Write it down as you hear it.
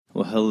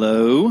Well,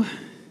 hello.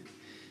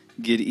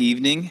 Good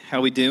evening.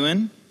 How we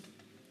doing?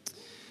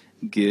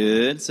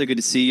 Good. So good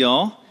to see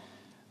y'all.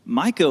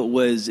 Micah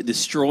was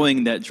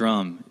destroying that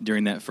drum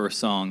during that first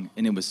song,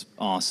 and it was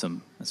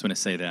awesome. I just want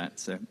to say that.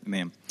 So,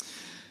 man.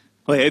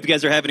 Well, I hope you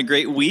guys are having a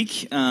great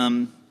week.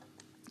 You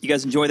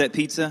guys enjoy that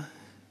pizza?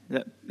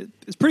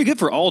 It's pretty good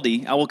for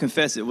Aldi. I will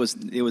confess it was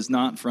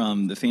not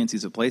from the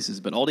fanciest of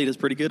places, but Aldi does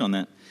pretty good on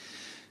that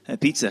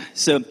pizza.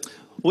 So,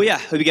 well, yeah,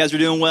 hope you guys are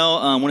doing well.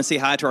 I want to say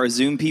hi to our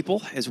Zoom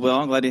people as well.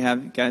 I'm glad to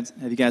have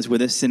you guys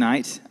with us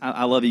tonight.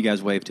 I love you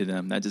guys wave to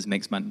them. That just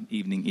makes my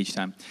evening each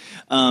time.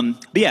 But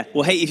yeah,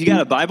 well, hey, if you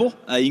got a Bible,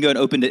 you can go and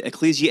open to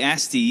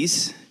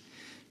Ecclesiastes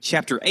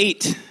chapter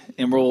 8,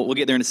 and we'll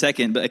get there in a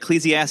second. But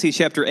Ecclesiastes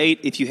chapter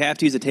 8, if you have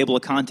to use a table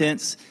of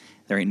contents,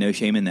 there ain't no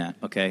shame in that,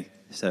 okay?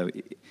 So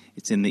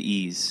it's in the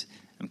E's.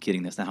 I'm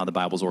kidding. That's not how the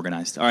Bible's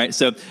organized. All right.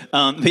 So,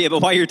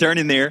 but while you're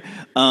turning there,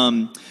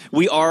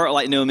 we are,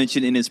 like Noah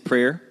mentioned in his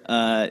prayer,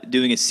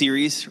 doing a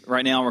series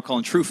right now we're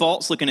calling True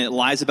False, looking at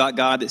lies about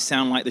God that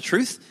sound like the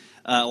truth.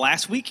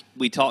 Last week,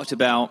 we talked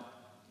about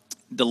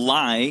the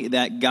lie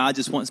that God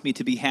just wants me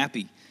to be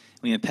happy.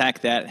 We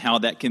unpack that, how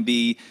that can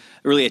be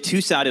really a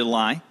two-sided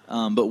lie,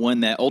 but one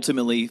that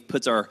ultimately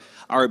puts our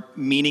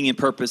meaning and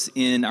purpose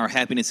in our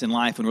happiness in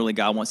life, when really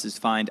God wants us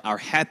to find our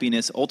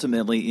happiness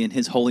ultimately in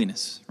His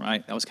holiness,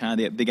 right? That was kind of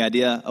the big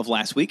idea of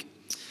last week.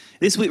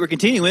 This week we're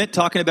continuing it,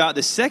 talking about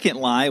the second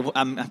lie.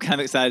 I'm kind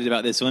of excited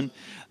about this one.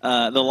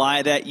 The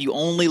lie that you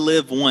only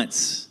live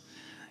once.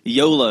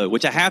 YOLO,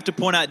 which I have to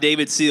point out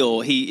David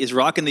Seal. He is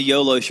rocking the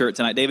YOLO shirt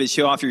tonight. David,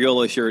 show off your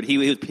YOLO shirt.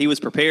 He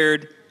was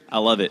prepared. I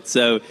love it.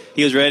 So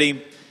he was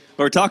ready.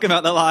 We're talking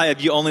about the lie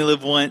of you only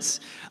live once.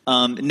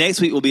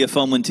 Next week will be a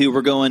fun one too.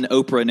 We're going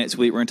Oprah next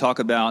week. We're going to talk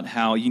about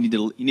how you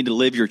need to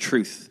live your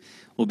truth.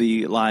 Will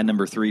be lie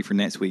number 3 for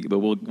next week, but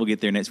we'll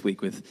get there next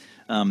week with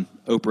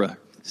Oprah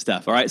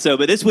stuff. All right. So,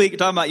 but this week we're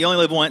talking about you only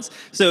live once.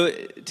 So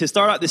to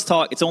start out this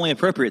talk, it's only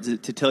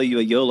appropriate to tell you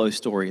a YOLO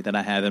story that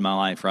I have in my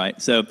life.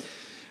 Right. So,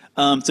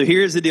 so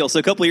here's the deal. So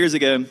a couple of years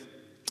ago,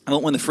 I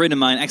went with a friend of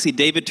mine, actually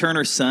David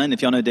Turner's son.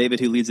 If y'all know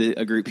David, who leads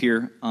a group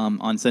here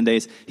on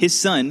Sundays, his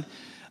son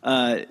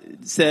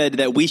said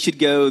that we should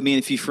go, me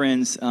and a few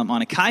friends,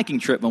 on a kayaking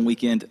trip one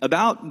weekend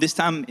about this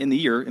time in the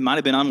year. It might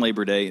have been on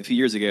Labor Day a few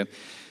years ago.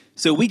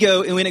 So we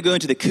go, and we end up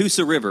going to the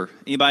Coosa River.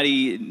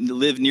 Anybody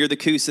live near the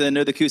Coosa,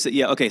 know the Coosa?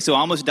 Yeah, okay, so I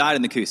almost died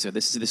in the Coosa.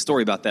 This is the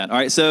story about that. All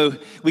right, so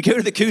we go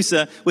to the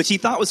Coosa, which he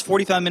thought was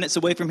 45 minutes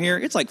away from here.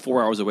 It's like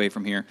 4 hours away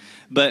from here.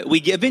 But we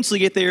eventually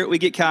get there, we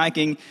get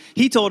kayaking.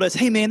 He told us,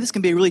 hey man, this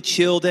can be a really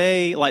chill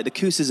day. Like the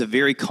Coosa is a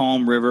very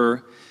calm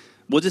river.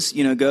 We'll just,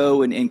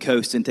 go and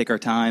coast and take our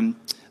time.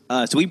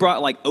 So we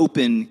brought like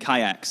open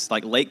kayaks,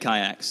 like lake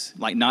kayaks,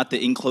 like not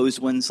the enclosed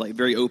ones, like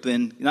very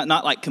open,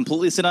 not like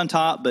completely sit on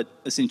top, but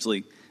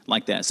essentially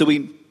like that. So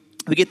we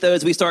get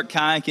those, we start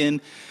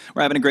kayaking,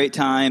 we're having a great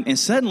time, and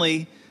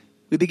suddenly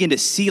we begin to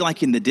see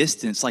like in the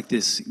distance, like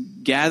this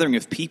gathering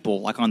of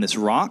people like on this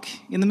rock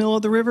in the middle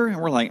of the river, and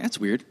we're like, that's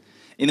weird.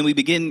 And then we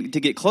begin to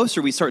get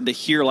closer, we start to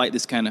hear like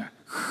this kind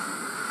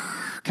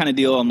of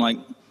deal. I'm like,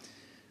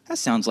 that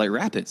sounds like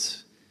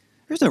rapids.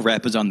 There's no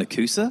rapids on the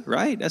Coosa,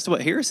 right? That's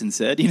what Harrison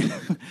said.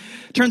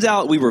 Turns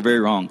out we were very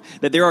wrong.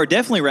 That there are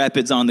definitely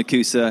rapids on the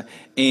Coosa,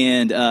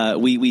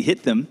 and we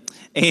hit them.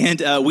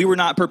 And we were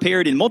not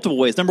prepared in multiple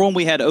ways. Number one,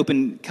 we had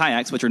open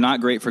kayaks, which are not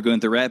great for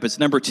going through rapids.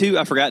 Number two,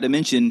 I forgot to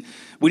mention,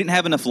 we didn't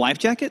have enough life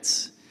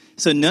jackets.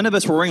 So none of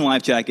us were wearing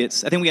life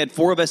jackets. I think we had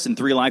 4 of us and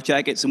 3 life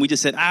jackets, and we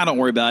just said, don't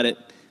worry about it.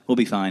 We'll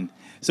be fine.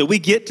 So we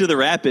get to the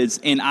rapids,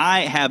 and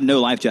I have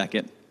no life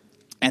jacket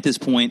at this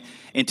point,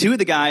 and 2 of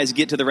the guys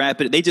get to the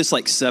rapid. They just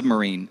like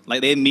submarine.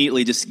 Like they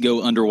immediately just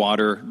go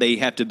underwater. They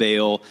have to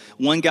bail.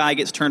 One guy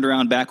gets turned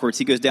around backwards.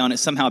 He goes down it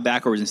somehow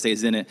backwards and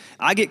stays in it.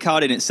 I get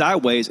caught in it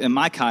sideways, and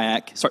my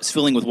kayak starts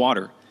filling with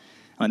water.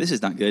 I'm like, this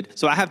is not good.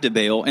 So I have to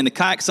bail, and the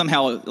kayak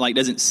somehow like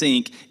doesn't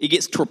sink. It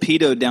gets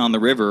torpedoed down the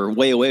river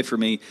way away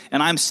from me,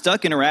 and I'm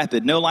stuck in a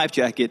rapid, no life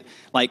jacket,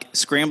 like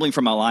scrambling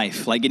for my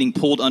life, like getting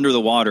pulled under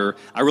the water.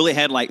 I really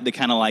had like the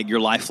kind of like your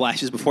life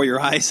flashes before your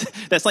eyes.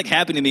 That's like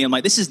happening to me. I'm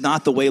like, this is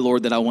not the way,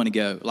 Lord, that I want to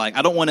go. Like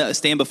I don't want to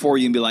stand before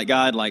you and be like,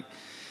 God, like,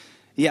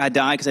 yeah, I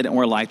died because I didn't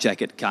wear a life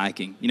jacket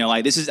kayaking.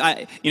 Like this is,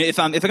 if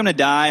I'm going to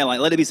die, like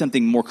let it be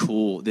something more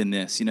cool than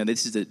this.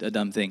 This is a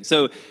dumb thing.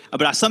 So,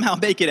 but I somehow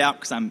make it out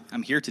because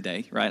I'm here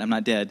today, right? I'm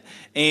not dead,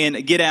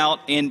 and get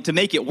out. And to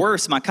make it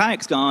worse, my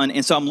kayak's gone,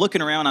 and so I'm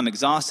looking around. I'm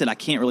exhausted. I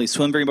can't really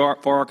swim very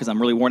far because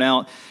I'm really worn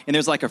out. And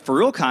there's like a for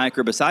real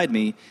kayaker beside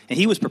me, and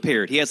he was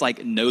prepared. He has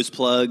like nose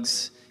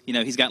plugs.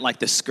 He's got like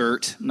the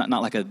skirt,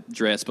 not like a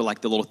dress, but like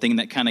the little thing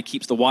that kind of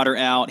keeps the water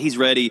out. He's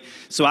ready.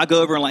 So I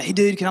go over and like, hey,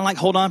 dude, can I like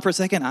hold on for a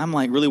second? I'm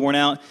like really worn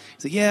out.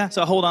 He's like, yeah.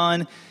 So I hold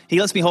on. He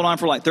lets me hold on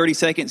for like 30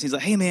 seconds. He's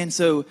like, hey, man,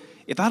 so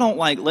if I don't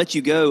like let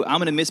you go, I'm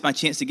going to miss my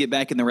chance to get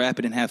back in the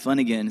rapid and have fun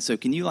again. So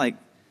can you like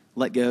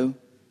let go?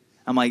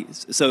 I'm like,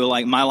 so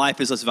like my life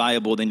is less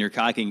valuable than your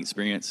kayaking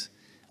experience.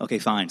 Okay,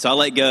 fine. So I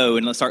let go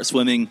and let's start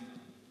swimming.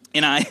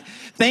 And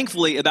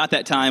thankfully, about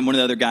that time, one of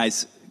the other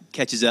guys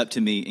catches up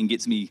to me and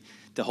gets me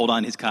to hold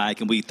on his kayak,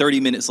 and 30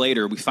 minutes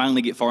later, we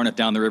finally get far enough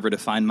down the river to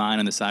find mine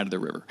on the side of the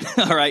river.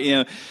 All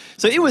right,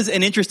 So it was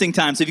an interesting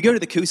time. So if you go to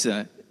the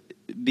Coosa,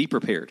 be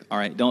prepared. All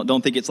right,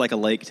 don't think it's like a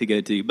lake to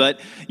go to. But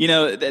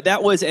that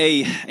was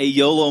a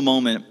YOLO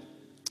moment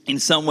in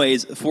some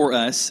ways for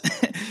us.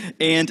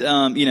 And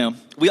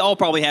we all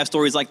probably have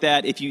stories like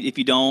that. If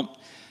you don't,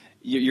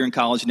 you're in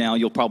college now,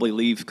 you'll probably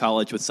leave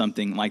college with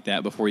something like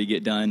that before you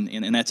get done,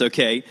 and that's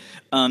okay.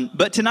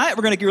 But tonight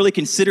we're going to really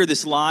consider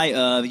this lie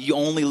of you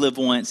only live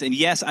once. And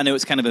yes, I know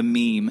it's kind of a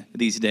meme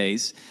these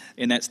days,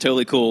 and that's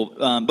totally cool.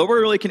 But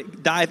we're really going to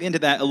dive into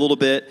that a little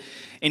bit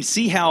and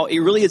see how it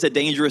really is a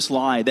dangerous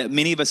lie that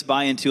many of us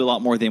buy into a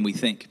lot more than we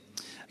think.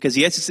 Because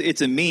yes,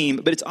 it's a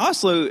meme, but it's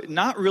also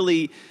not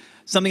really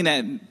something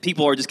that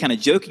people are just kind of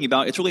joking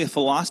about. It's really a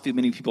philosophy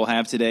many people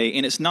have today,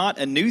 and it's not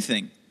a new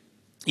thing.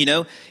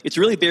 It's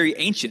really very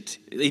ancient.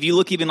 If you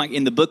look even like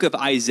in the book of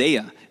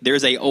Isaiah,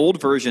 there's an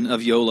old version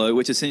of YOLO,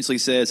 which essentially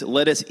says,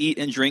 let us eat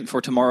and drink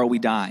for tomorrow we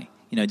die.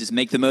 Just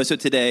make the most of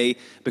today,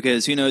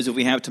 because who knows if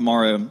we have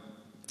tomorrow.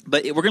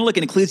 But we're going to look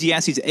at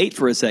Ecclesiastes 8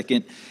 for a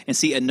second and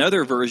see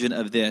another version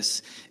of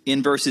this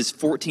in verses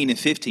 14 and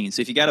 15.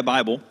 So if you got a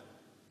Bible,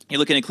 you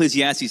look at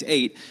Ecclesiastes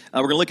 8, we're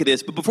going to look at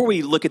this. But before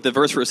we look at the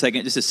verse for a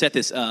second, just to set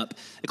this up,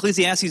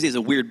 Ecclesiastes is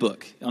a weird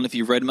book. I don't know if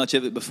you've read much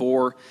of it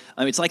before.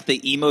 It's like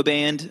the emo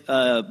band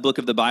book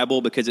of the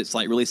Bible, because it's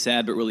like really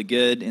sad but really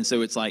good. And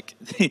so it's like,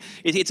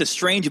 it's a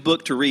strange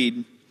book to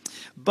read.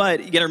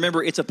 But you got to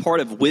remember, it's a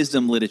part of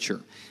wisdom literature.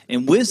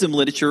 And wisdom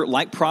literature,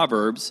 like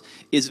Proverbs,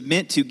 is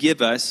meant to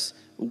give us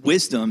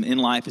wisdom in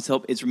life.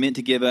 It's meant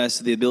to give us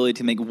the ability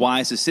to make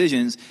wise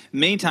decisions.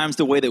 Many times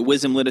the way that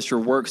wisdom literature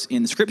works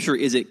in Scripture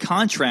is it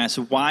contrasts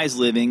wise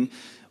living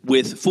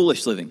with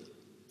foolish living.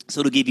 So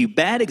it'll give you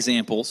bad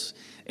examples,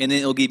 and then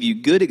it'll give you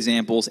good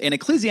examples. And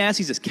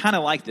Ecclesiastes is kind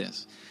of like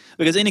this.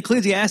 Because in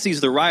Ecclesiastes,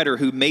 the writer,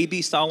 who may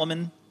be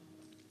Solomon,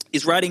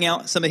 is writing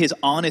out some of his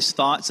honest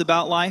thoughts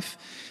about life,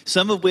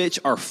 some of which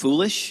are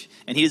foolish.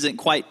 And he doesn't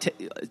quite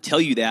tell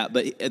you that,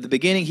 but at the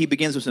beginning he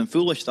begins with some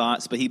foolish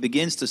thoughts, but he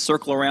begins to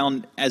circle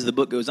around as the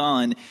book goes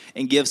on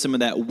and give some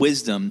of that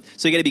wisdom.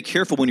 So you got to be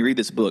careful when you read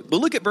this book. But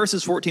look at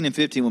verses 14 and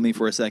 15 with me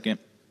for a second.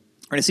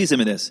 We're going to see some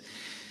of this.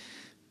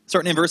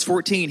 Starting in verse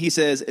 14, he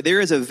says,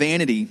 there is a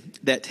vanity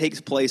that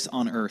takes place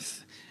on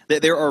earth,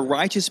 that there are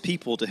righteous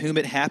people to whom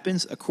it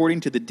happens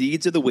according to the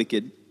deeds of the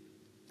wicked,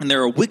 and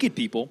there are wicked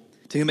people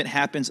to whom it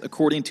happens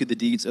according to the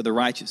deeds of the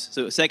righteous.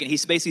 So second,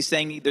 he's basically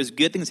saying there's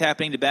good things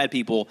happening to bad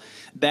people,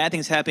 bad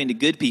things happening to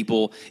good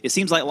people. It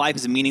seems like life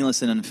is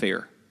meaningless and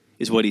unfair,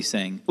 is what he's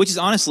saying, which is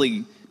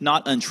honestly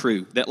not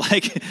untrue. That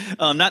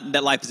not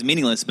that life is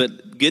meaningless,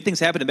 but good things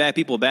happen to bad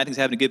people, bad things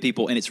happen to good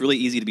people, and it's really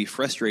easy to be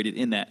frustrated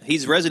in that.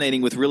 He's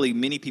resonating with really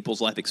many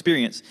people's life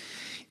experience.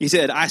 He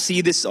said, I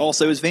see this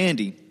also as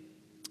vanity.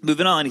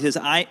 Moving on, he says,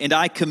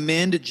 I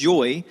commend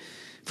joy,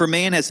 for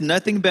man has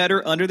nothing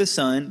better under the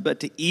sun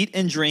but to eat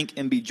and drink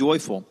and be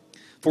joyful.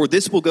 For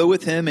this will go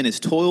with him in his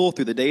toil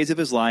through the days of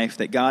his life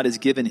that God has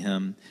given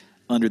him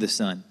under the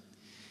sun.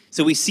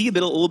 So we see a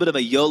little bit of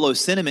a YOLO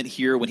sentiment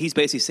here when he's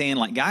basically saying,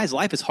 like, guys,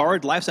 life is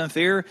hard, life's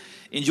unfair.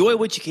 Enjoy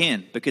what you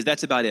can, because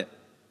that's about it.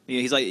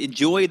 He's like,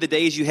 enjoy the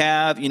days you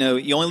have. You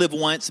only live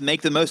once,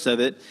 make the most of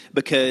it,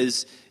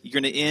 because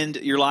you're going to end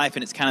your life,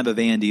 and it's kind of a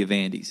vanity of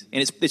vanities.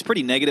 And it's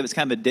pretty negative. It's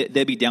kind of a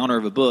Debbie Downer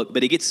of a book,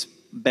 but it gets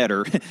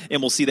better,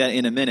 and we'll see that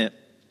in a minute.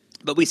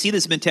 But we see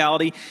this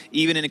mentality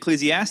even in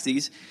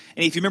Ecclesiastes.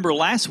 And if you remember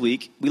last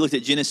week, we looked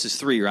at Genesis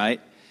 3,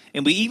 right?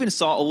 And we even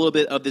saw a little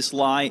bit of this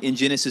lie in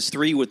Genesis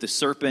 3 with the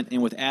serpent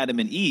and with Adam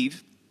and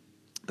Eve.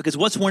 Because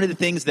what's one of the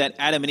things that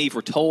Adam and Eve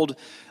were told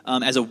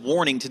as a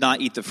warning to not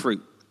eat the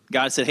fruit?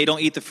 God said, hey, don't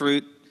eat the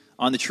fruit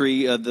on the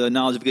tree of the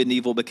knowledge of good and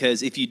evil,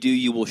 because if you do,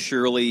 you will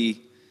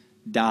surely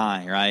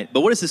die, right?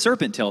 But what does the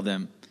serpent tell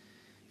them?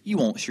 You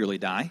won't surely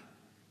die.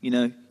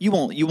 You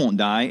won't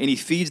die. And he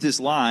feeds this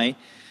lie.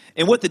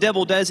 And what the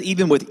devil does,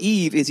 even with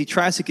Eve, is he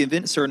tries to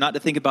convince her not to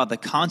think about the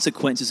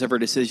consequences of her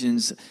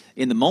decisions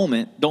in the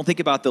moment. Don't think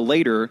about the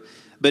later,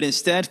 but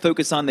instead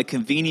focus on the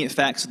convenient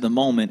facts of the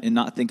moment and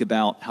not think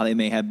about how they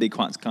may have big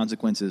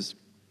consequences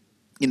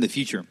in the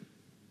future.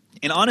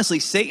 And honestly,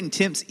 Satan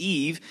tempts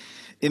Eve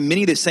in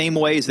many of the same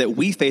ways that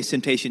we face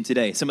temptation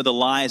today. Some of the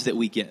lies that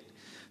we get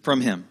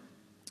from him.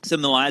 Some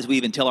of the lies we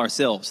even tell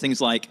ourselves. Things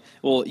like,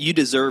 well, you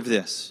deserve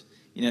this.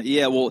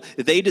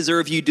 They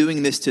deserve you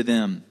doing this to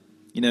them.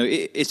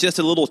 It's just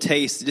a little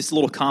taste, just a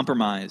little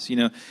compromise.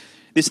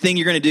 This thing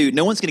you're going to do,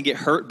 no one's going to get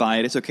hurt by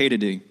it. It's okay to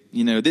do.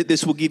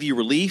 This will give you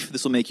relief.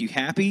 This will make you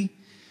happy.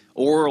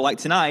 Or like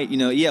tonight,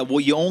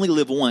 you only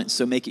live once,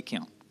 so make it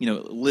count.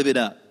 Live it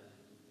up.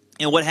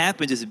 And what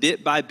happens is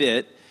bit by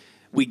bit,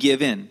 we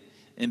give in.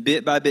 And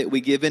bit by bit,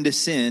 we give in to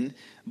sin,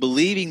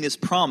 believing this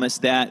promise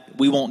that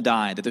we won't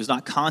die, that there's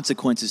not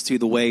consequences to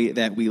the way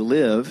that we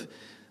live.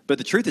 But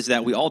the truth is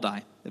that we all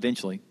die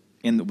eventually,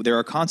 and there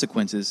are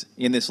consequences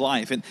in this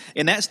life.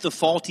 And that's the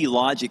faulty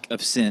logic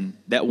of sin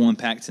that we'll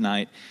unpack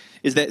tonight,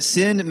 is that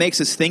sin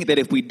makes us think that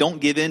if we don't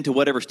give in to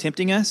whatever's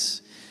tempting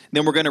us,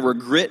 then we're going to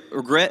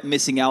regret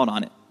missing out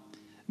on it.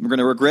 We're going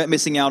to regret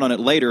missing out on it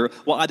later,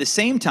 while at the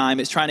same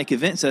time, it's trying to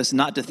convince us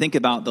not to think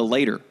about the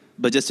later,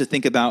 but just to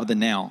think about the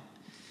now.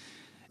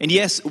 And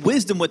yes,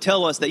 wisdom would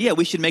tell us that,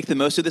 we should make the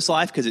most of this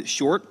life because it's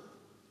short,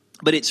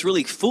 but it's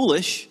really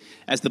foolish,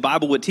 as the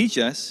Bible would teach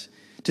us,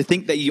 to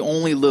think that you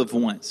only live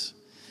once.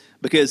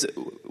 Because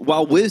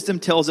while wisdom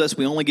tells us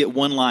we only get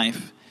one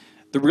life,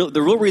 the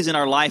real reason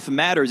our life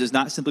matters is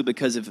not simply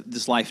because of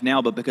this life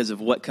now, but because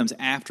of what comes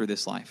after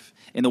this life.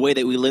 And the way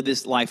that we live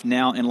this life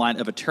now in light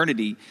of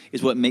eternity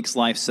is what makes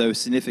life so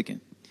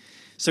significant.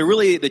 So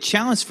really, the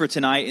challenge for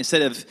tonight,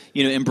 instead of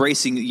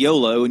embracing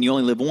YOLO and you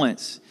only live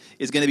once,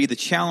 is going to be the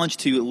challenge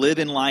to live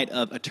in light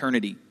of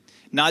eternity.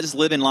 Not just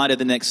live in light of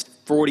the next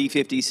 40,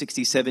 50,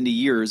 60, 70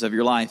 years of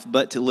your life,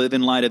 but to live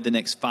in light of the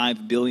next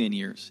 5 billion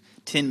years,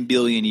 10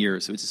 billion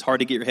years, which is hard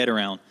to get your head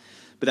around.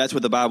 But that's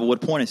what the Bible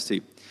would point us to.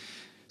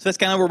 So that's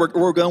kind of where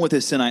we're going with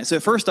this tonight. So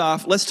first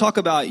off, let's talk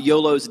about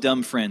YOLO's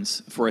dumb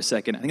friends for a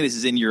second. I think this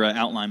is in your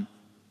outline.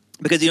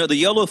 Because, the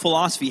YOLO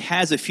philosophy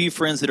has a few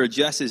friends that are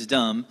just as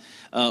dumb,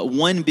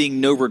 one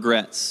being no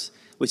regrets,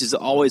 which is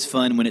always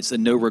fun when it's a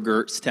no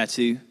regrets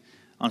tattoo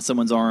on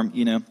someone's arm,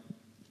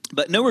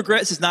 But no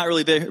regrets is not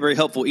really very, very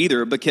helpful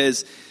either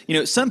because,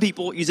 some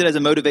people use it as a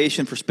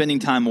motivation for spending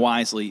time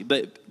wisely.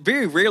 But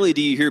very rarely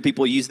do you hear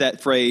people use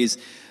that phrase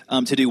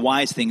to do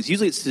wise things.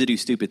 Usually it's to do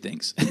stupid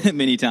things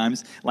many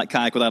times, like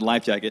kayak without a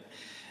life jacket.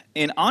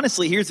 And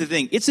honestly, here's the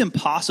thing. It's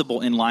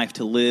impossible in life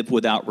to live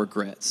without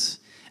regrets.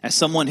 As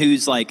someone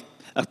who's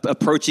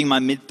approaching my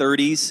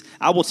mid-30s,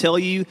 I will tell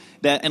you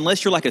that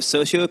unless you're like a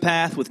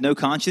sociopath with no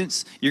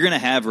conscience, you're going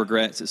to have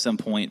regrets at some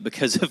point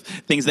because of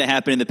things that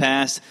happened in the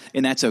past,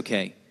 and that's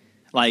okay.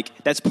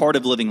 That's part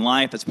of living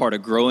life. That's part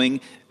of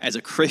growing. As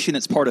a Christian,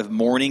 that's part of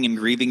mourning and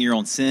grieving your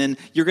own sin.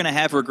 You're going to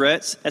have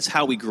regrets. That's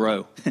how we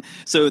grow.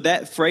 So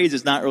that phrase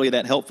is not really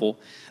that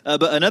helpful.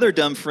 But another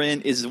dumb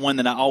friend is one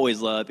that I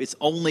always love. It's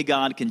only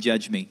God can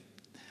judge me.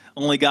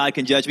 Only God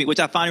can judge me,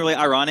 which I find really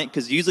ironic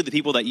because usually the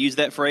people that use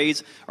that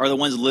phrase are the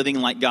ones living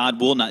like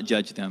God will not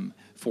judge them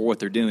for what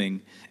they're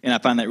doing. And I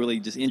find that really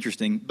just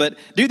interesting. But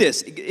do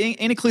this.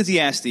 In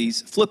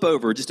Ecclesiastes, flip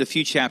over just a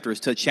few chapters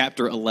to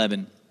chapter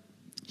 11.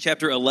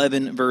 Chapter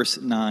 11,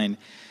 verse 9.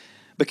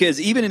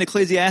 Because even in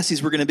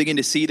Ecclesiastes, we're going to begin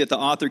to see that the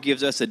author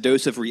gives us a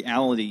dose of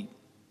reality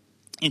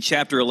in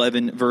chapter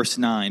 11, verse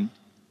 9. And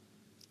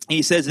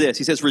he says this.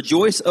 He says,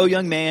 "Rejoice, O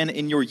young man,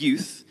 in your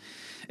youth,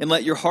 and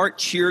let your heart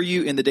cheer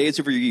you in the days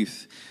of your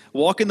youth.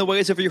 Walk in the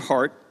ways of your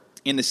heart,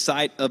 in the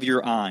sight of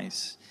your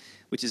eyes."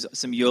 Which is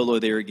some YOLO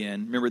there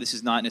again. Remember, this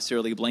is not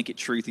necessarily a blanket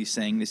truth he's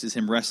saying. This is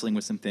him wrestling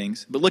with some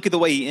things. But look at the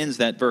way he ends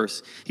that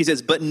verse. He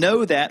says, "But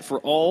know that for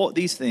all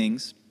these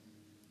things,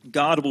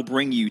 God will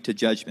bring you to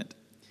judgment."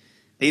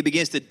 He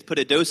begins to put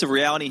a dose of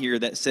reality here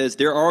that says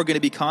there are going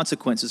to be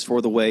consequences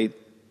for the way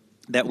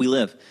that we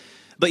live.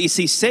 But you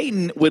see,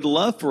 Satan would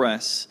love for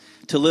us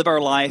to live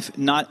our life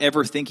not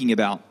ever thinking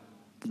about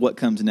what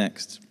comes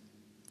next.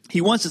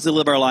 He wants us to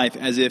live our life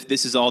as if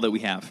this is all that we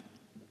have,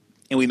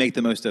 and we make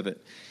the most of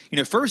it.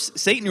 First,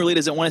 Satan really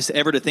doesn't want us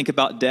ever to think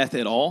about death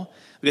at all,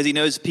 because he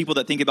knows people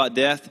that think about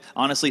death,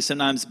 honestly,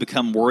 sometimes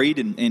become worried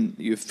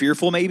and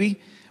fearful maybe,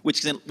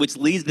 which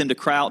leads them to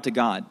cry out to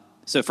God.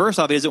 So first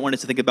off, he doesn't want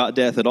us to think about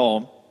death at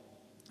all,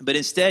 but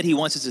instead he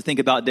wants us to think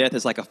about death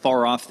as like a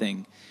far-off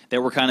thing,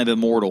 that we're kind of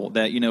immortal,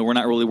 that, we're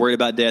not really worried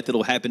about death.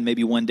 It'll happen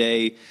maybe one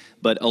day,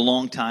 but a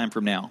long time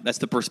from now. That's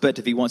the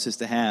perspective he wants us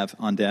to have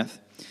on death.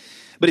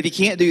 But if he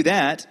can't do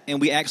that,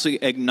 and we actually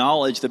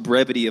acknowledge the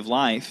brevity of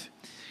life,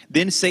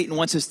 then Satan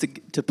wants us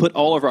to put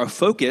all of our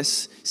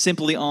focus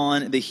simply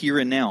on the here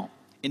and now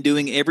and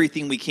doing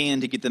everything we can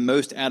to get the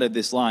most out of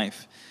this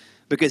life.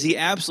 Because he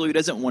absolutely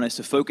doesn't want us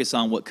to focus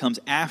on what comes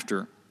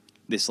after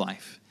this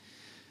life.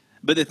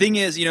 But the thing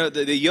is,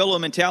 the YOLO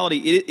mentality,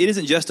 it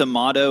isn't just a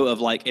motto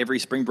of like every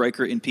spring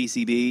breaker in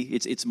PCB.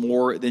 It's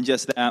more than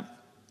just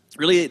that.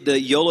 Really, the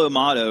YOLO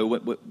motto,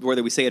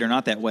 whether we say it or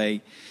not that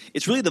way,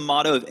 it's really the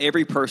motto of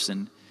every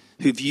person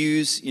who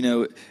views,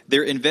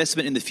 their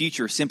investment in the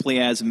future simply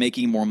as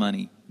making more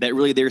money. That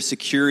really their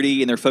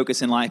security and their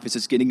focus in life is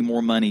just getting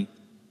more money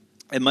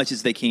as much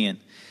as they can.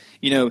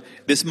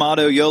 This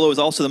motto, YOLO, is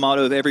also the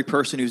motto of every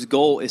person whose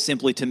goal is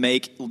simply to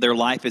make their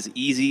life as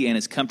easy and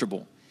as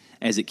comfortable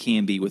as it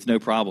can be with no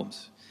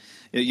problems.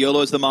 YOLO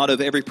is the motto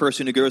of every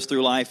person who goes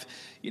through life,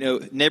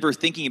 never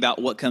thinking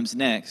about what comes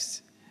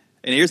next.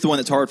 And here's the one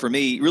that's hard for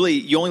me. Really,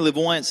 you only live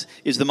once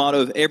is the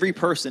motto of every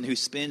person who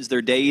spends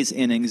their days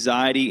in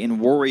anxiety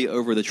and worry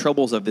over the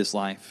troubles of this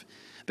life.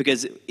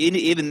 Because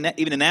even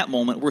in that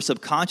moment, we're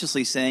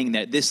subconsciously saying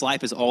that this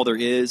life is all there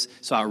is,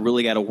 so I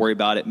really got to worry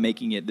about it,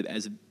 making it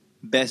as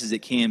best as it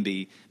can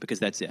be, because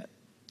that's it.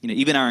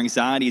 Even our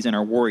anxieties and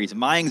our worries,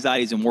 my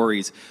anxieties and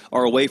worries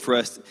are a way for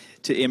us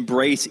to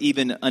embrace,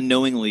 even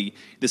unknowingly,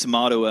 this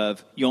motto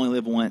of you only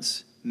live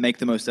once, make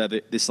the most of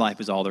it, this life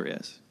is all there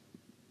is.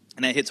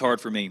 And that hits hard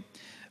for me.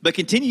 But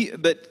continue.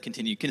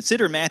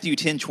 Consider Matthew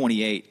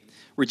 10:28,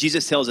 where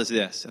Jesus tells us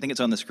this. I think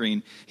it's on the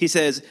screen. He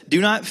says,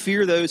 "Do not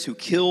fear those who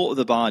kill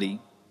the body,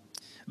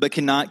 but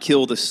cannot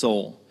kill the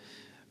soul.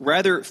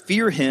 Rather,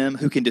 fear him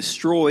who can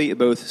destroy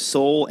both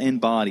soul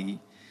and body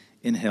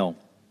in hell.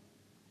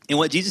 And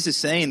what Jesus is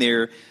saying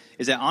there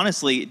is that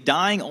honestly,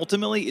 dying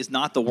ultimately is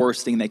not the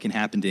worst thing that can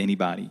happen to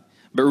anybody.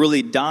 But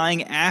really,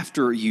 dying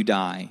after you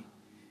die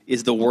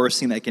is the worst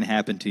thing that can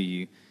happen to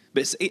you.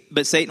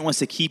 But Satan wants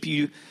to keep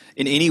you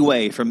in any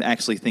way from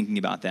actually thinking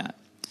about that.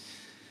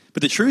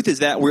 But the truth is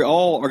that we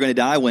all are going to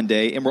die one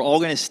day, and we're all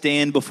going to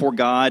stand before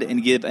God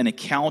and give an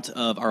account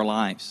of our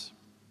lives.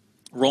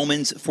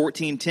 Romans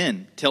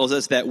 14:10 tells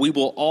us that we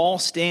will all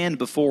stand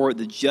before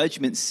the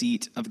judgment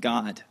seat of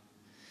God.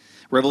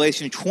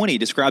 Revelation 20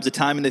 describes a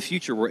time in the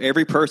future where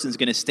every person is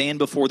going to stand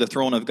before the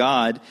throne of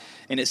God,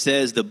 and it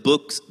says the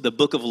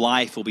book of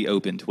life will be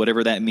opened,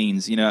 whatever that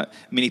means. You know,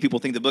 many people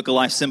think the book of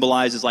life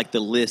symbolizes like the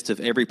list of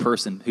every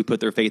person who put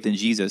their faith in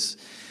Jesus.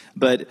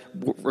 But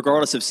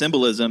regardless of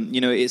symbolism,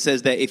 you know, it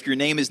says that if your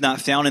name is not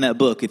found in that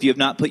book, if you have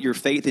not put your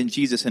faith in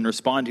Jesus and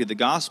responded to the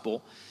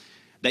gospel,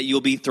 that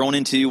you'll be thrown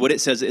into what it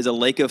says is a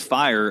lake of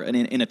fire and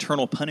an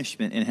eternal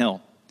punishment in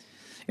hell.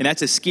 And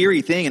that's a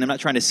scary thing, and I'm not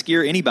trying to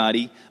scare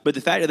anybody, but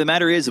the fact of the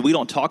matter is that we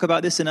don't talk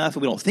about this enough,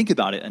 and we don't think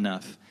about it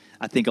enough,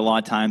 I think, a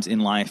lot of times in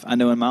life. I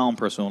know in my own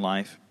personal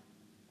life.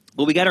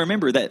 But we got to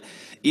remember that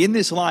in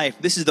this life,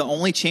 this is the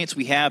only chance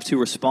we have to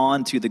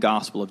respond to the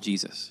gospel of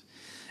Jesus.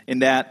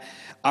 And that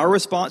our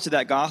response to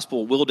that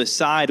gospel will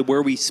decide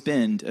where we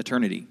spend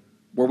eternity,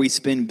 where we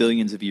spend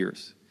billions of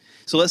years.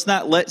 So let's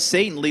not let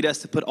Satan lead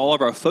us to put all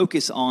of our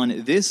focus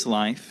on this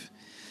life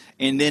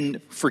and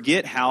then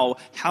forget how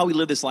we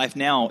live this life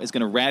now is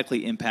going to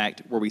radically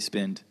impact where we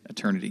spend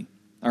eternity,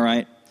 all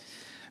right?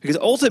 Because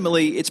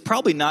ultimately, it's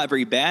probably not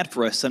very bad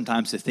for us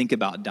sometimes to think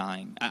about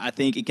dying. I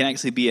think it can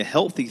actually be a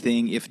healthy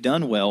thing if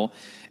done well,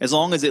 as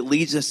long as it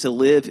leads us to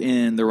live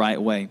in the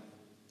right way.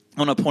 I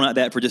want to point out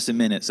that for just a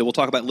minute. So we'll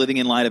talk about living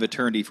in light of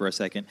eternity for a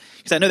second.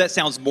 Because I know that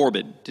sounds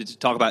morbid to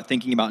talk about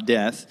thinking about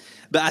death,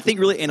 but I think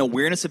really an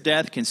awareness of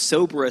death can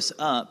sober us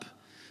up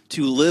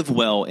to live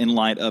well in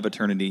light of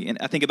eternity. And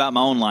I think about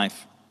my own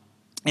life.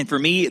 And for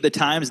me, the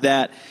times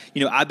that,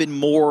 you know, I've been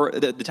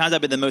the times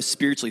I've been the most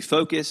spiritually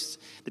focused,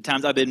 the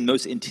times I've been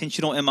most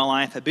intentional in my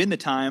life have been the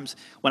times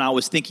when I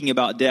was thinking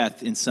about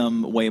death in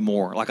some way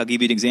more. Like, I'll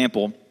give you an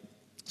example.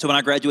 So when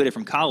I graduated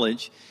from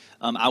college,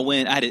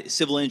 I had a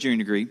civil engineering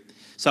degree.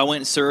 So I went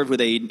and served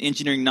with an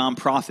engineering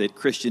nonprofit,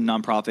 Christian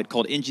nonprofit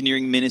called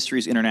Engineering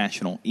Ministries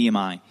International,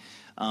 EMI.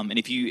 And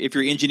if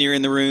you're an engineer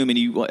in the room and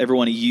you ever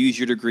want to use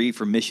your degree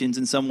for missions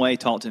in some way,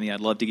 talk to me. I'd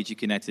love to get you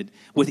connected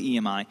with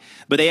EMI.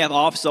 But they have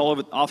offices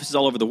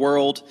all over the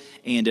world,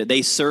 and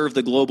they serve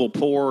the global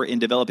poor in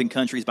developing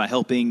countries by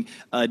helping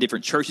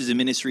different churches and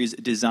ministries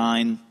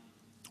design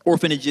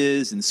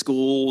orphanages and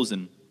schools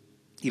and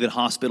even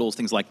hospitals,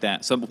 things like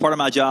that. So part of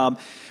my job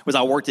was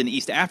I worked in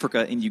East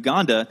Africa, in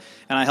Uganda,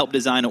 and I helped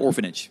design an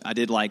orphanage. I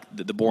did like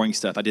the boring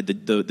stuff. I did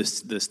the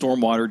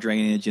stormwater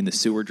drainage and the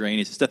sewer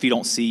drainage, stuff you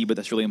don't see, but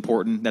that's really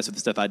important. That's what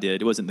the stuff I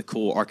did. It wasn't the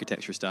cool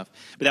architecture stuff.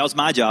 But that was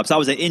my job. So I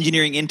was an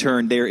engineering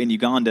intern there in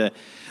Uganda.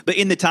 But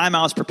in the time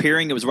I was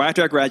preparing, it was right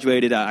after I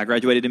graduated. I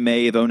graduated in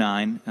May of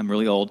 2009. I'm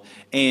really old.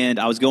 And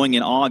I was going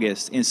in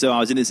August. And so I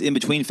was in this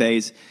in-between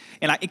phase.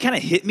 And it kind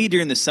of hit me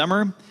during the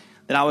summer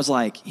that I was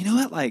like, you know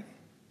what, like,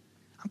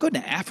 I'm going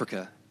to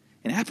Africa,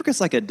 and Africa's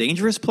like a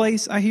dangerous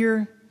place, I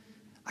hear.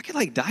 I could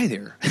like die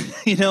there.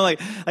 You know, like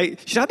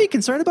should I be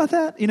concerned about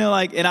that? You know,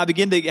 like, and I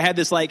begin to have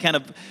this like kind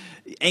of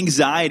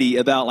anxiety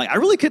about like, I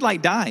really could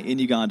like die in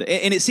Uganda.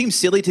 And it seems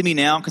silly to me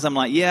now because I'm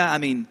like, yeah, I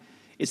mean,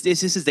 it's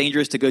just as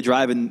dangerous to go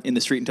drive in the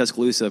street in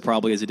Tuscaloosa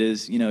probably as it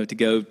is, you know, to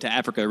go to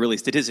Africa really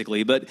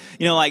statistically. But,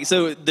 you know, like,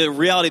 so the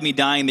reality of me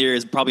dying there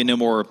is probably no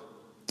more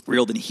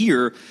real than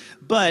here.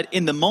 But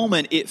in the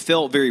moment, it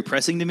felt very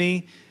pressing to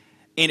me.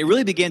 And it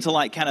really began to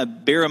like kind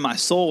of bear in my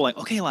soul, like,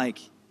 okay, like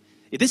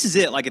if this is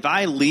it, like if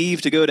I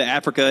leave to go to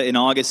Africa in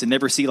August and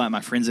never see like my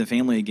friends and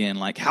family again,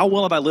 like how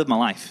well have I lived my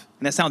life?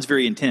 And that sounds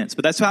very intense,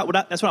 but that's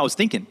what I was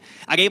thinking.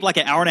 I gave like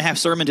an hour-and-a-half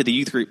sermon to the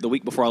youth group the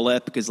week before I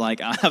left because like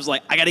I was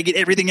like, I got to get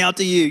everything out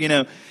to you, you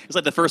know. It's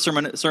like the first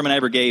sermon I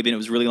ever gave, and it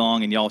was really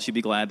long, and y'all should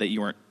be glad that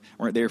you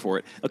weren't there for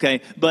it.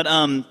 Okay, but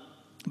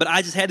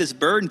I just had this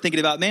burden thinking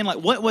about, man, like,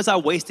 what was I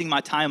wasting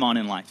my time on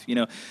in life? You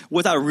know,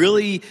 was I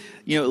really,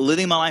 you know,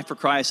 living my life for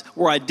Christ?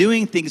 Were I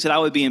doing things that I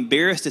would be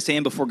embarrassed to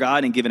stand before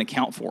God and give an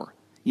account for?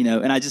 You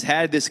know, and I just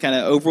had this kind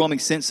of overwhelming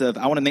sense of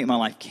I want to make my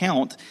life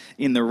count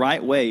in the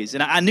right ways.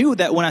 And I knew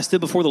that when I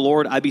stood before the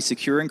Lord, I'd be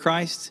secure in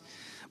Christ,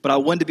 but I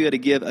wanted to be able to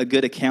give a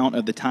good account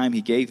of the time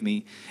he gave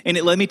me. And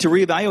it led me to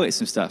reevaluate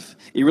some stuff.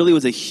 It really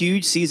was a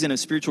huge season of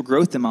spiritual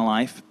growth in my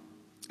life.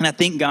 And I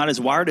think God has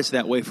wired us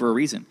that way for a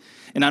reason.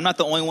 And I'm not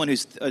the only one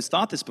who's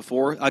thought this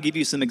before. I'll give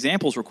you some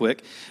examples real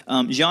quick.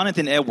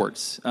 Jonathan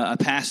Edwards, a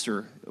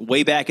pastor,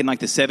 way back in like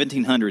the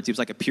 1700s. He was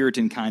like a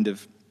Puritan kind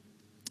of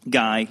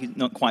guy. He's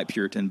not quite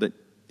Puritan, but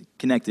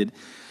connected.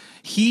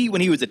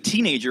 When he was a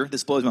teenager,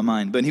 this blows my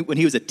mind, but when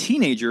he was a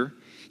teenager,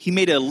 he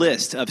made a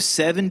list of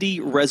 70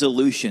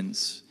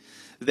 resolutions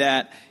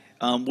that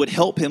would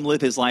help him live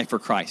his life for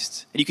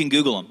Christ. And you can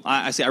Google them.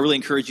 I really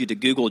encourage you to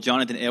Google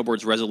Jonathan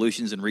Edwards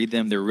resolutions and read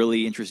them. They're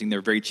really interesting.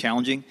 They're very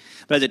challenging.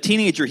 But as a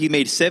teenager, he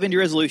made 70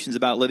 resolutions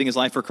about living his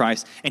life for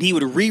Christ, and he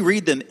would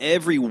reread them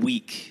every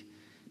week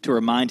to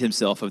remind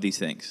himself of these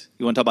things.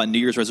 You want to talk about New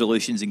Year's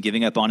resolutions and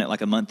giving up on it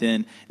like a month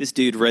in? This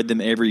dude read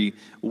them every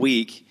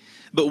week.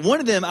 But one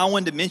of them I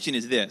wanted to mention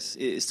is this.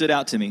 It stood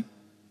out to me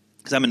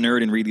because I'm a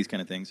nerd and read these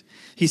kind of things.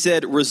 He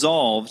said,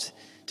 resolved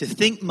to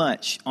think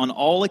much on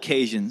all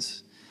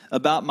occasions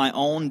about my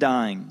own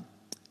dying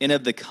and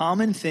of the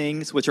common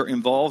things which are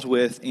involved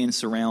with and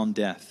surround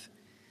death.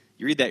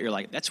 You read that, you're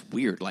like, that's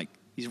weird. Like,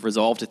 he's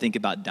resolved to think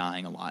about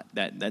dying a lot.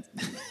 That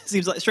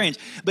seems like strange.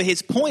 But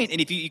his point,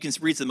 and if you can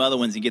read some other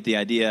ones and get the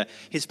idea,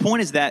 his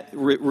point is that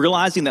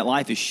realizing that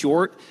life is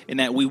short and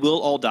that we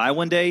will all die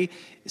one day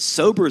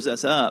sobers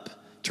us up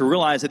to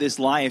realize that this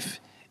life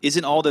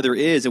isn't all that there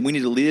is, and we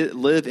need to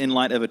live in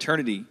light of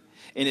eternity.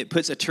 And it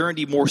puts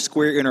eternity more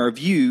square in our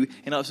view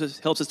and helps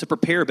us to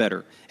prepare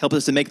better, helps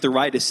us to make the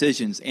right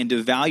decisions and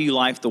to value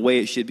life the way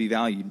it should be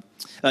valued.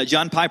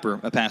 John Piper,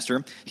 a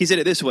pastor, he said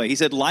it this way. He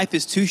said, life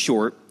is too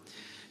short,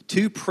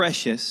 too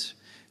precious,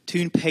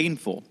 too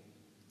painful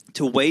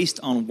to waste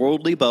on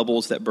worldly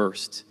bubbles that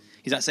burst.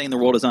 He's not saying the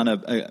world is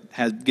not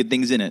has good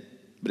things in it,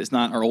 but it's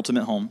not our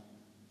ultimate home.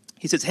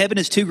 He says, heaven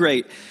is too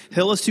great,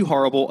 hell is too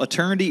horrible,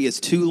 eternity is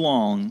too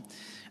long,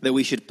 that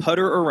we should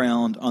putter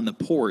around on the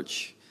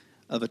porch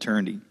of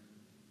eternity.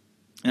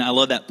 And I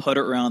love that,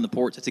 putter around the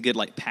porch. That's a good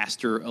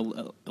pastor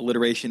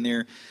alliteration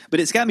there.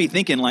 But it's got me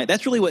thinking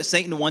that's really what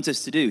Satan wants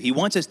us to do. He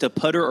wants us to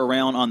putter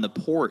around on the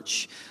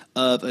porch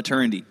of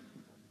eternity.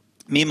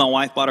 Me and my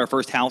wife bought our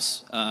first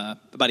house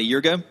about a year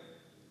ago.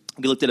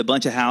 We looked at a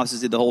bunch of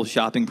houses, did the whole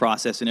shopping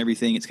process and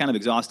everything. It's kind of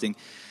exhausting.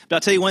 But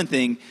I'll tell you one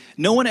thing.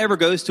 No one ever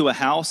goes to a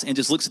house and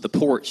just looks at the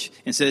porch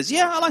and says,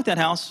 yeah, I like that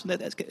house.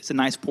 It's a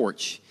nice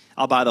porch.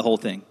 I'll buy the whole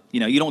thing.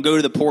 You don't go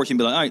to the porch and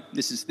be like, all right,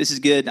 this is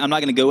good. I'm not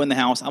going to go in the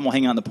house. I'm going to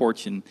hang out on the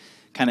porch and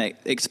kind of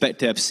expect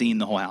to have seen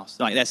the whole house.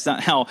 That's not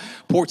how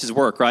porches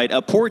work, right?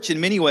 A porch in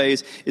many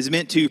ways is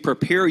meant to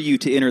prepare you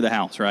to enter the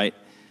house, right?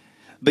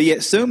 But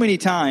yet so many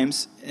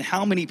times,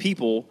 how many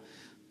people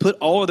put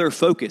all of their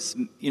focus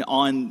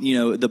on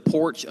the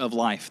porch of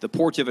life, the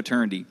porch of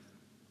eternity.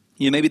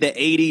 Maybe the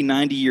 80,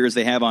 90 years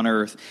they have on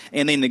earth,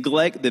 and they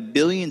neglect the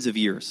billions of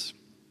years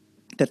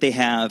that they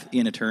have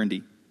in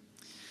eternity.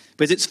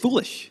 Because it's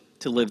foolish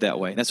to live that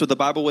way. That's what the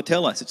Bible would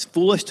tell us. It's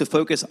foolish to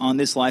focus on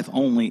this life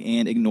only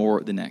and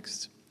ignore the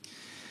next.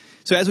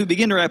 So as we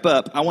begin to wrap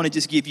up, I want to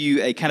just give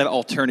you a kind of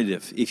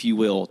alternative, if you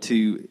will,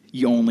 to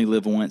you only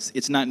live once.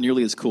 It's not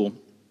nearly as cool,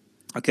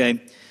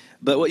 okay?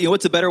 But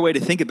what's a better way to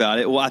think about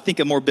it? Well, I think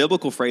a more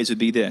biblical phrase would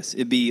be this.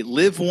 It'd be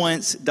live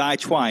once, die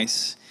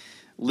twice,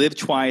 live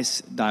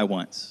twice, die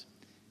once.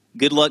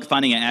 Good luck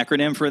finding an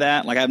acronym for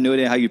that. I have no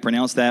idea how you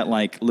pronounce that.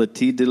 I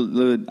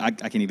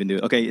can't even do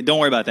it. Okay, don't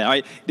worry about that. All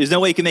right, there's no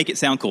way you can make it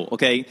sound cool.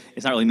 Okay,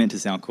 it's not really meant to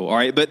sound cool. All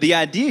right, but the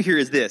idea here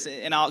is this,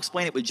 and I'll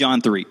explain it with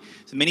John 3.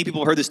 So many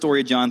people have heard the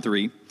story of John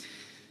 3.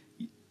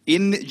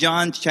 In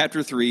John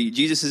chapter 3,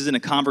 Jesus is in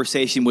a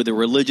conversation with a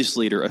religious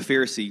leader, a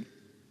Pharisee,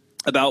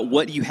 about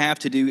what you have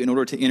to do in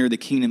order to enter the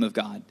kingdom of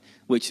God,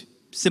 which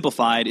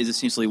simplified is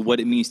essentially what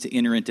it means to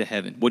enter into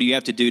heaven. What do you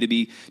have to do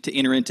to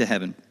enter into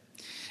heaven?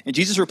 And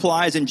Jesus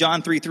replies in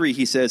John 3:3,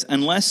 he says,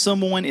 unless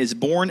someone is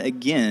born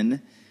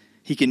again,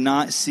 he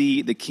cannot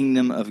see the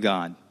kingdom of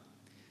God.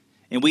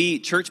 And we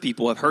church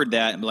people have heard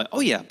that and be like, oh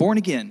yeah, born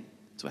again.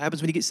 That's what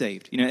happens when you get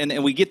saved.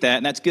 And we get that,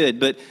 and that's good.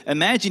 But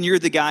imagine you're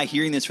the guy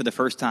hearing this for the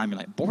first time. You're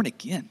like, born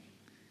again?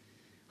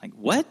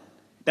 What?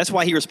 That's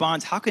why he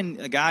responds, how can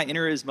a guy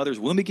enter his mother's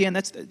womb again?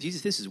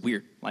 Jesus, this is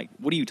weird.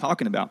 What are you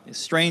talking about? It's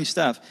strange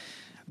stuff.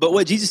 But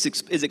what Jesus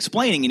is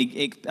explaining, and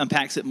he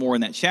unpacks it more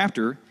in that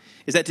chapter,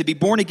 is that to be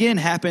born again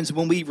happens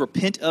when we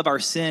repent of our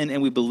sin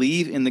and we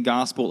believe in the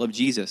gospel of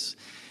Jesus.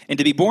 And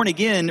to be born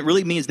again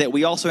really means that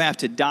we also have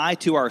to die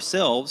to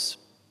ourselves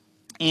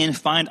and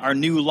find our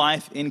new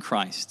life in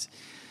Christ.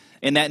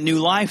 And that new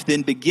life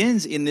then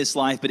begins in this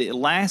life, but it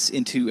lasts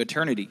into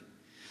eternity.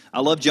 I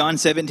love John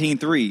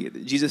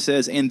 17:3. Jesus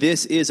says, and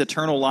this is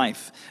eternal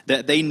life,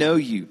 that they know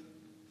you,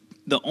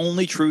 the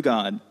only true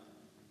God,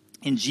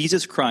 and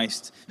Jesus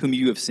Christ, whom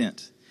you have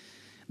sent.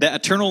 That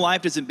eternal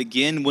life doesn't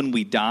begin when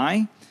we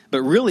die,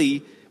 but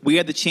really, we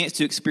have the chance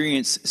to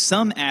experience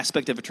some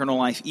aspect of eternal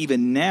life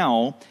even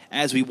now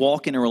as we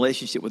walk in a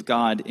relationship with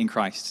God in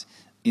Christ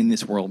in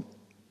this world.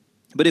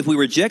 But if we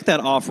reject that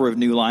offer of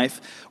new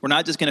life, we're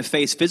not just going to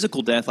face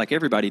physical death like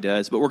everybody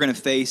does, but we're going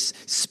to face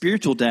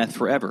spiritual death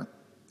forever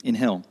in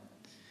hell.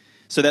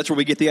 So that's where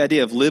we get the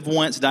idea of live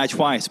once, die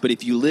twice. But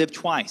if you live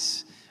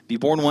twice, be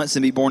born once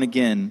and be born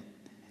again,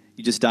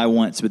 you just die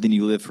once, but then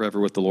you live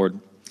forever with the Lord.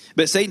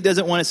 But Satan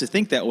doesn't want us to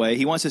think that way.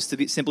 He wants us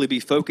to simply be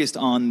focused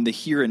on the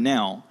here and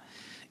now.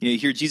 You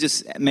hear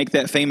Jesus make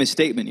that famous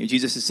statement.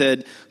 Jesus has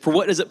said, for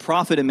what does it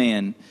profit a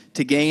man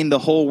to gain the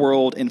whole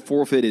world and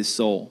forfeit his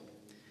soul?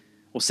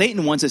 Well,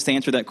 Satan wants us to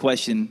answer that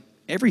question,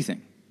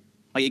 everything.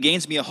 It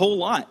gains me a whole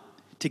lot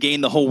to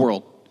gain the whole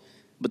world,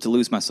 but to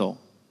lose my soul.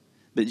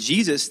 But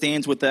Jesus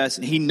stands with us,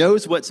 and he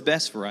knows what's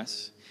best for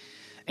us.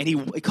 And he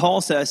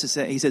calls to us to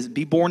say, he says,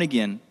 be born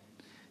again.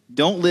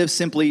 Don't live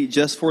simply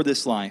just for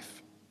this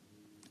life,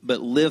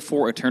 but live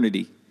for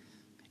eternity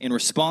and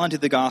respond to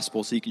the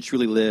gospel so you can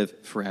truly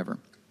live forever.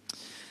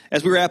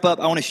 As we wrap up,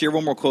 I want to share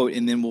one more quote,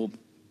 and then we'll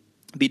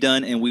be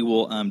done and we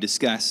will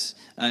discuss.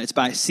 It's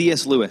by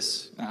C.S.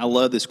 Lewis. I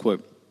love this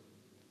quote.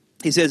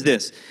 He says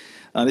this.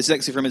 This is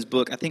actually from his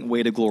book, I think,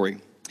 Weight of Glory.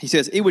 He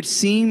says, "It would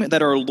seem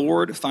that our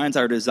Lord finds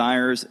our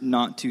desires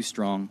not too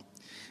strong,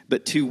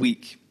 but too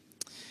weak.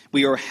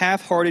 We are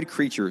half-hearted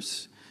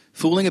creatures,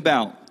 fooling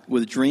about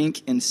with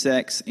drink and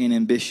sex and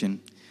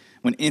ambition,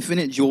 when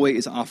infinite joy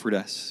is offered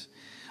us.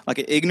 Like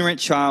an ignorant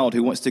child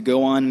who wants to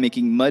go on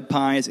making mud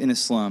pies in a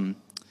slum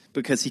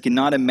because he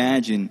cannot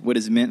imagine what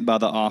is meant by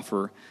the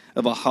offer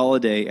of a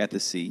holiday at the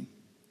sea.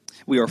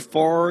 We are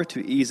far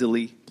too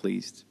easily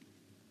pleased."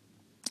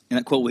 And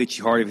that quote will hit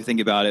you hard if you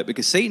think about it,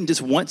 because Satan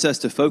just wants us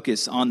to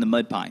focus on the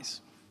mud pies.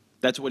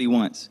 That's what he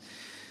wants.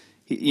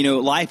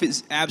 Life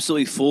is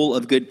absolutely full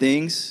of good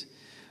things,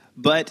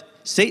 but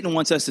Satan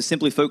wants us to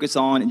simply focus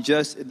on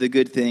just the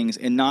good things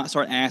and not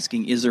start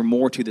asking, is there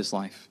more to this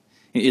life?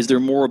 Is there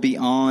more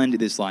beyond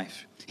this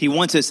life? He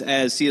wants us,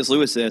 as C.S.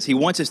 Lewis says, he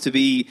wants us to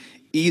be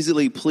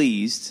easily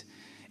pleased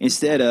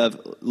instead of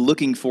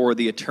looking for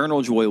the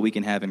eternal joy we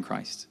can have in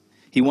Christ.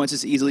 He wants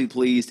us easily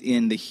pleased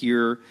in the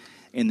here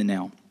and the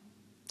now.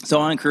 So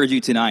I encourage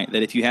you tonight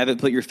that if you haven't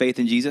put your faith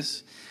in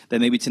Jesus,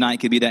 that maybe tonight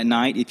could be that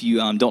night. If you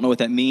don't know what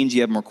that means, you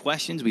have more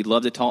questions, we'd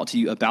love to talk to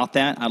you about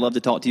that. I'd love to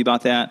talk to you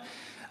about that.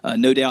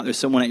 No doubt there's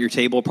someone at your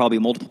table, probably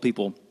multiple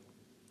people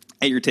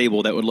at your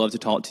table that would love to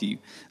talk to you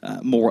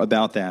more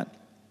about that.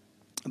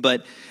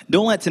 But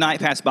don't let tonight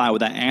pass by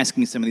without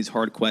asking some of these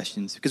hard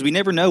questions, because we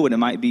never know when it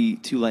might be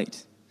too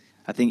late.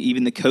 I think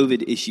even the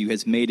COVID issue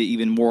has made it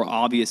even more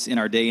obvious in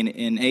our day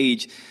and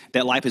age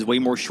that life is way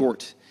more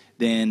short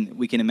than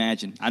we can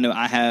imagine. I know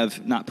I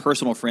have not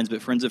personal friends,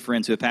 but friends of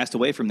friends who have passed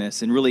away from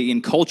this. And really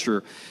in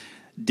culture,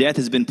 death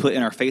has been put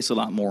in our face a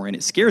lot more, and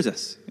it scares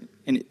us.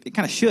 And it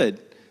kind of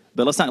should.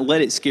 But let's not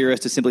let it scare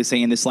us to simply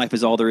saying this life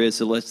is all there is,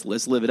 so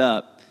let's live it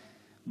up.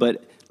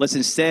 But let's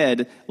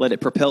instead let it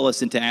propel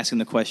us into asking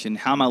the question,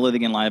 how am I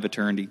living in light of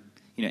eternity?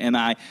 Have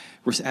I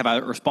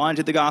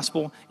responded to the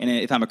gospel? And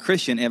if I'm a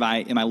Christian, am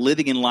I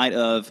living in light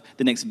of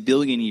the next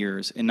billion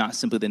years and not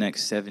simply the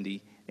next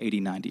 70, 80,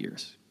 90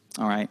 years?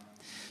 All right.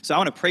 So I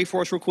want to pray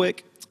for us real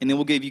quick, and then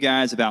we'll give you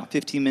guys about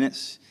 15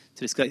 minutes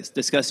to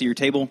discuss at your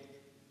table,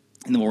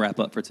 and then we'll wrap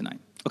up for tonight.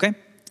 Okay?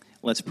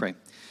 Let's pray.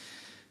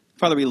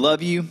 Father, we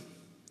love you.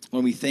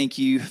 Lord, we thank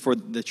you for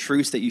the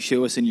truths that you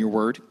show us in your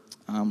word.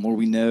 Lord,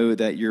 we know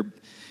that your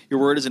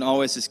word doesn't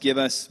always just give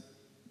us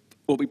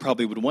what we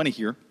probably would want to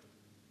hear,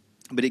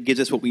 but it gives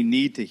us what we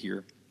need to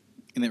hear.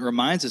 And it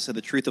reminds us of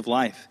the truth of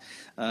life,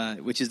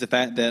 which is the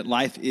fact that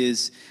life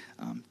is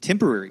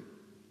temporary,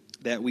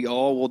 that we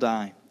all will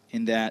die,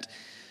 and that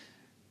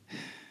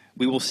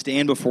we will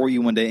stand before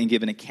you one day and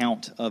give an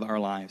account of our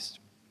lives.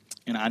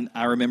 And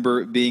I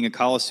remember being a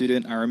college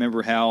student. I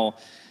remember how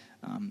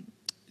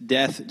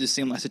death just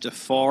seemed like such a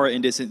far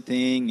and distant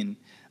thing,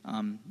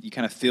 and you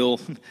kind of feel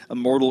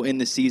immortal in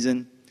the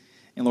season.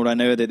 And Lord, I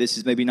know that this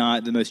is maybe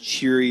not the most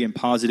cheery and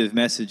positive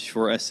message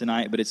for us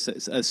tonight, but it's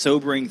a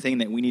sobering thing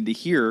that we need to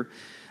hear,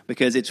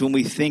 because it's when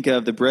we think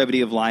of the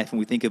brevity of life and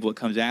we think of what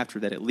comes after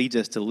that, it leads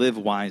us to live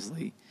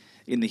wisely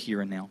in the here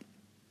and now.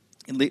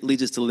 It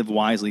leads us to live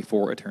wisely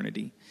for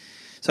eternity.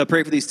 So I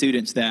pray for these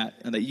students that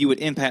you would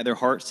impact their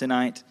hearts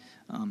tonight.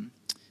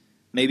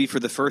 Maybe for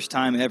the first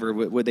time ever,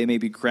 would they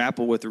maybe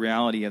grapple with the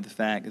reality of the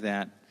fact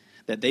that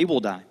they will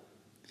die,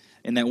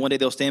 and that one day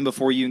they'll stand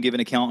before you and give an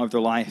account of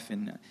their life,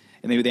 and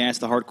maybe they ask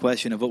the hard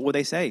question of what will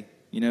they say?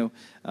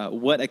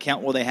 What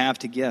account will they have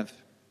to give?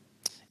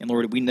 And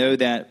Lord, we know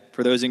that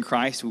for those in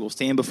Christ, we will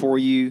stand before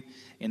you,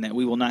 and that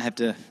we will not have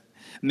to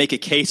make a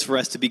case for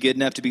us to be good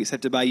enough to be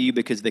accepted by you,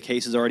 because the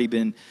case has already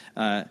been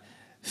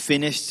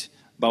finished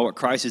by what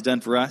Christ has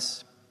done for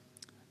us.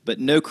 But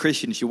no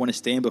Christian should want to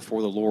stand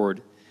before the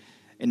Lord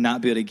and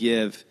not be able to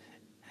give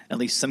at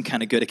least some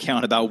kind of good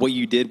account about what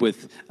you did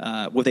with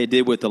what they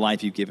did with the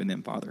life you've given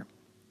them, Father.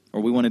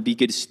 Or we want to be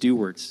good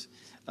stewards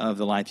of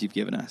the life you've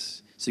given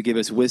us. So give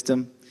us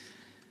wisdom,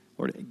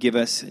 Lord, give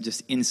us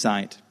just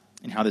insight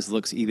in how this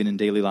looks even in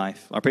daily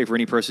life. I pray for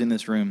any person in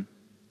this room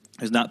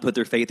who's not put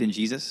their faith in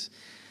Jesus.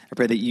 I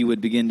pray that you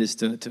would begin just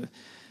to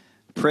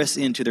press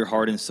into their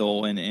heart and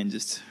soul, and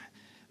just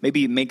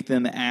maybe make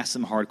them ask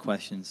some hard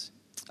questions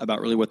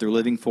about really what they're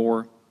living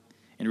for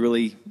and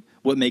really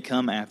what may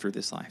come after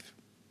this life.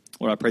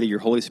 Lord, I pray that your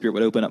Holy Spirit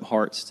would open up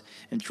hearts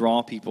and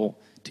draw people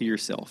to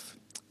yourself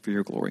for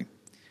your glory.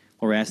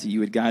 Lord, I ask that you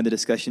would guide the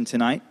discussion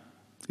tonight.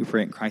 We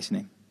pray in Christ's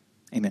name.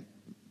 Amen.